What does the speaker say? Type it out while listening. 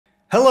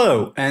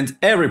Hello, and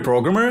every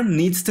programmer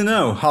needs to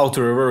know how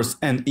to reverse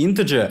an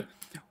integer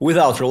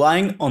without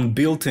relying on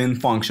built-in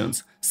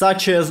functions,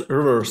 such as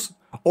reverse,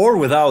 or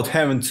without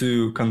having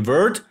to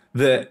convert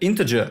the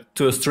integer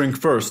to a string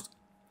first.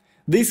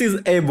 This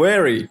is a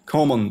very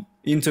common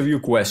interview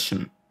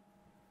question.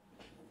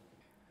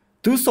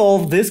 To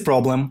solve this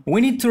problem,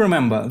 we need to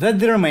remember that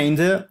the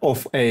remainder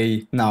of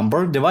a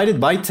number divided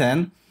by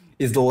 10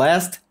 is the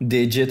last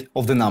digit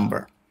of the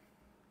number.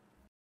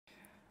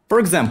 For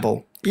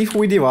example, if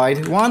we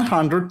divide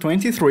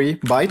 123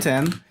 by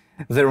 10,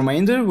 the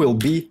remainder will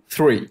be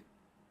 3.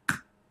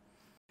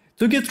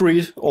 To get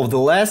rid of the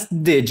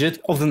last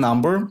digit of the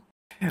number,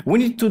 we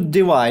need to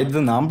divide the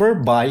number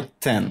by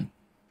 10.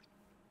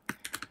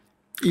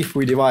 If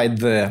we divide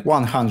the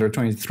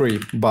 123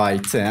 by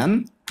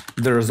 10,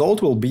 the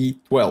result will be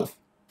 12.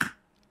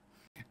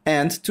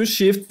 And to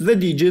shift the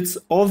digits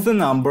of the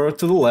number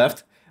to the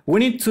left, we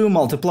need to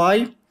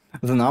multiply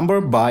the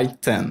number by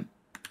 10.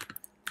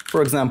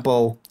 For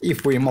example,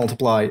 if we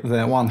multiply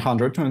the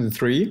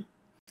 123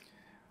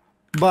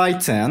 by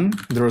 10,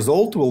 the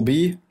result will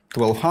be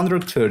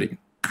 1230.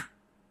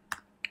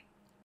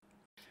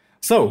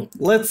 So,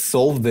 let's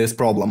solve this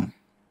problem.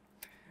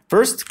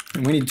 First,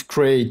 we need to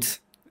create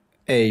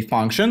a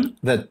function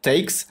that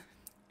takes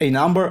a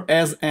number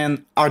as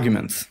an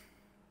argument.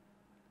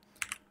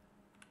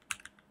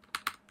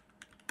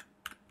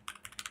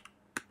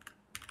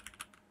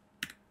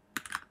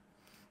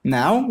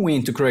 Now we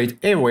need to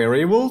create a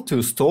variable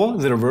to store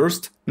the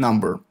reversed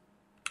number.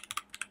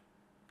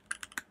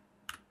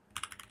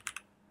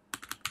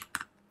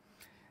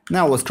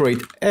 Now let's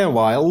create a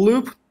while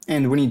loop,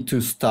 and we need to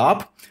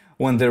stop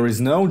when there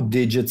is no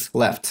digits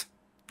left.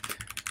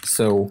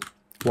 So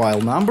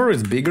while number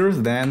is bigger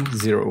than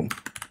 0.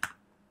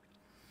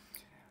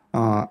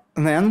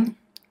 Then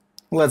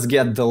let's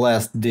get the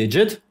last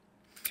digit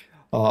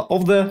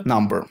of the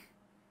number.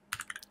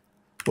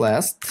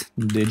 Last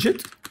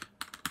digit.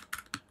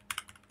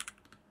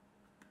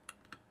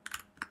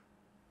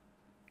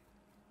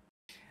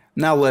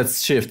 Now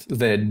let's shift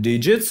the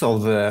digits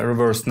of the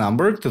reversed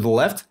number to the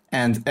left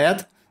and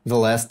add the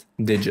last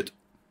digit.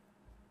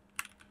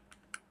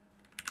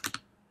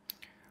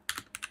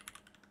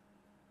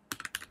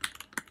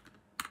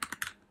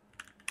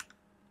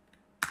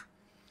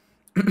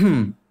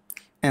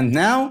 And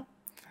now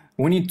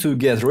we need to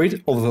get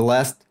rid of the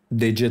last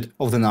digit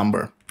of the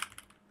number.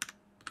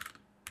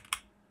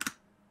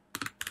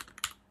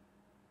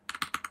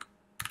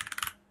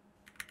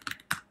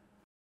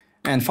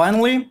 And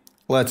finally,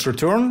 let's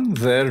return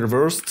the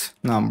reversed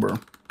number.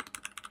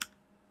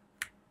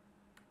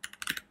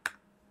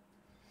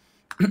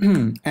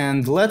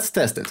 And let's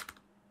test it.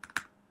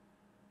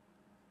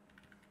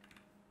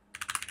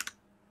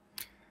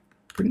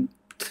 Print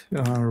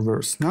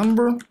reverse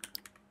number.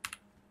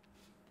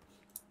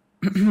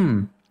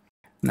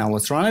 Now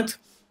let's run it.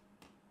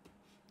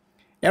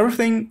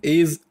 Everything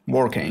is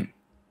working.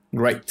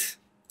 Great.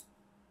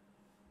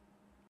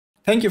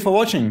 Thank you for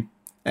watching,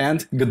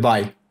 and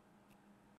goodbye.